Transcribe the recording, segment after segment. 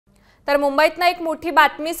तर मुंबईतनं एक मोठी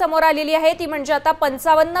बातमी समोर आलेली आहे ती म्हणजे आता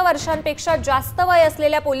 55 वर्षांपेक्षा जास्त वय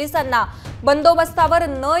असलेल्या पोलिसांना बंदोबस्तावर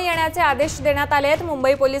न येण्याचे आदेश देण्यात आले आहेत।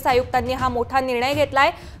 मुंबई पोलीस आयुक्तांनी हा मोठा निर्णय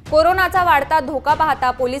घेतलाय। कोरोनाचा वाढता धोका पाहता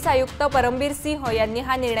पोलीस आयुक्त परमबीर सिंह यांनी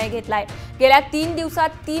हा निर्णय घेतलाय। गेल्या 3 दिवसात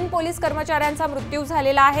 3 पोलीस कर्मचाऱ्यांचा मृत्यू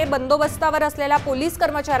झालेला आहे। बंदोबस्तावर असलेल्या पोलीस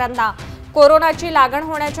कर्मचाऱ्यांना कोरोनाची लागण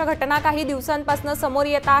होण्याच्या घटना काही दिवसांपासून समोर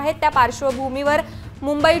येत आहेत। त्या पार्श्वभूमीवर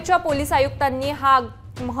मुंबईच्या पोलीस आयुक्तांनी हा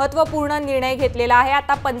महत्त्वपूर्ण निर्णय घेतलेला आहे।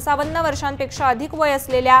 आता 55 वर्षांपेक्षा अधिक वय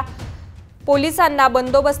असलेल्या पोलिसांना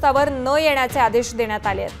बंदोबस्तावर न येण्याचे आदेश देण्यात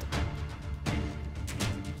आले आहेत।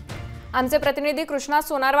 आमचे प्रतिनिधी कृष्णा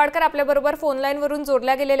सोनारवाडकर आपल्या बरोबर फोन लाईन वरून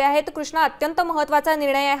जोडल्या गेलेले आहेत। कृष्णा, अत्यंत महत्त्वाचा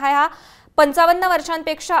निर्णय आहे हा। 55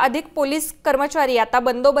 वर्षांपेक्षा अधिक पोलीस कर्मचारी आता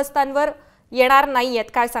बंदोबस्तांवर येणार नाहीयेत,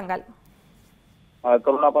 काय सांगाल?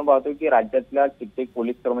 करून आपण पाहतो की राज्यातल्या कित्येक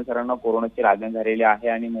पोलीस कर्मचाऱ्यांना कोरोनाची लागण झालेली आहे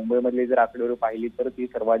आणि मुंबईमधली जर आकडेवारी पाहिली तर ती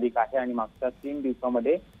सर्वाधिक आहे आणि मागच्या 3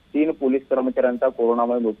 दिवसांमध्ये 3 पोलीस कर्मचाऱ्यांचा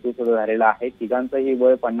कोरोनामुळे मृत्यू सुद्धा झालेला आहे। तिघांचंही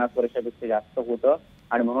वय 50 वर्षापेक्षा जास्त होतं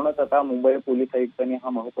आणि म्हणूनच आता मुंबई पोलीस आयुक्तांनी हा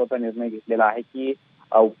महत्त्वाचा निर्णय घेतलेला आहे की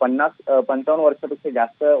 55 वर्षापेक्षा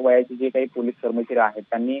जास्त वयाचे जे काही पोलीस कर्मचारी आहेत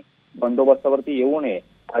त्यांनी बंदोबस्तावरती येऊ नये,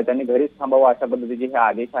 त्यांनी घरीच थांबावं अशा पद्धतीचे हे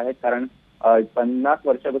आदेश आहेत। कारण 50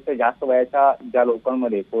 वर्षापेक्षा जास्त वयाच्या ज्या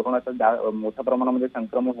लोकांमध्ये कोरोनाचा मोठ्या प्रमाणामध्ये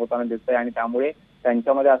संक्रमण होताना दिसतंय आणि त्यामुळे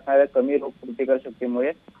त्यांच्यामध्ये असणाऱ्या कमी रोगप्रतिकार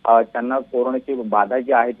शक्तीमुळे त्यांना कोरोनाची बाधा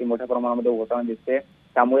जी आहे ती मोठ्या प्रमाणामध्ये होताना दिसते।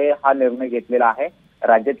 त्यामुळे हा निर्णय घेतलेला आहे।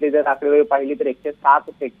 राज्यातली जर आकडेवारी पाहिली तर 107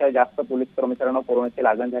 पेक्षा जास्त पोलीस कर्मचाऱ्यांना कोरोनाची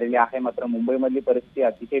लागण झालेली आहे। मात्र मुंबईमधली परिस्थिती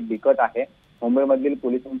अतिशय बिकट आहे। मुंबईमधील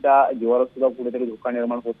पोलिसांच्या जीवावर सुद्धा कुठेतरी धोका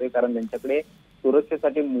निर्माण होतोय, कारण त्यांच्याकडे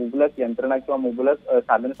सुरक्षेसाठी मुबलक यंत्रणा किंवा मुबलक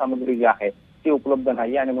साधन सामग्री जी आहे ती उपलब्ध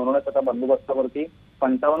नाही आणि म्हणूनच आता बंदोबस्तावरती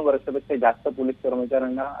 55 वर्षापेक्षा जास्त पोलीस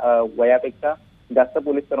कर्मचाऱ्यांना वयापेक्षा जास्त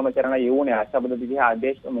पोलीस कर्मचाऱ्यांना येऊ नये अशा पद्धतीचे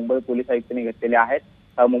आदेश मुंबई पोलीस आयुक्तांनी घेतलेले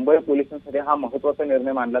आहेत। मुंबई पोलिसांसाठी हा महत्त्वाचा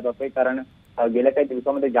निर्णय मानला जातोय, कारण गेल्या काही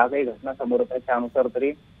दिवसांमध्ये ज्या काही घटना समोर येत आहेत त्यानुसार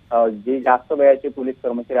तरी जे जास्त वयाचे पोलीस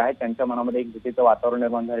कर्मचारी आहेत त्यांच्या मनामध्ये एक भीतीचं वातावरण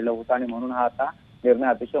निर्माण झालेलं होतं आणि म्हणून हा आता निर्णय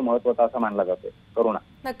अतिशय महत्त्वाचा असा मानला जातोय। करुणा,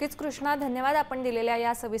 नक्कीच कृष्णा, धन्यवाद आपण दिलेल्या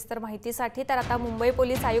या सविस्तर माहितीसाठी। तर आता मुंबई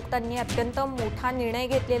पोलीस आयुक्तांनी अत्यंत मोठा निर्णय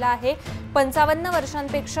घेतलेला आहे। 55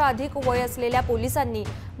 वर्षांपेक्षा अधिक वय असलेल्या पोलिसांनी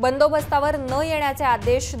बंदोबस्तावर न येण्याचे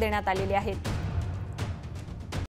आदेश देण्यात आलेले आहेत।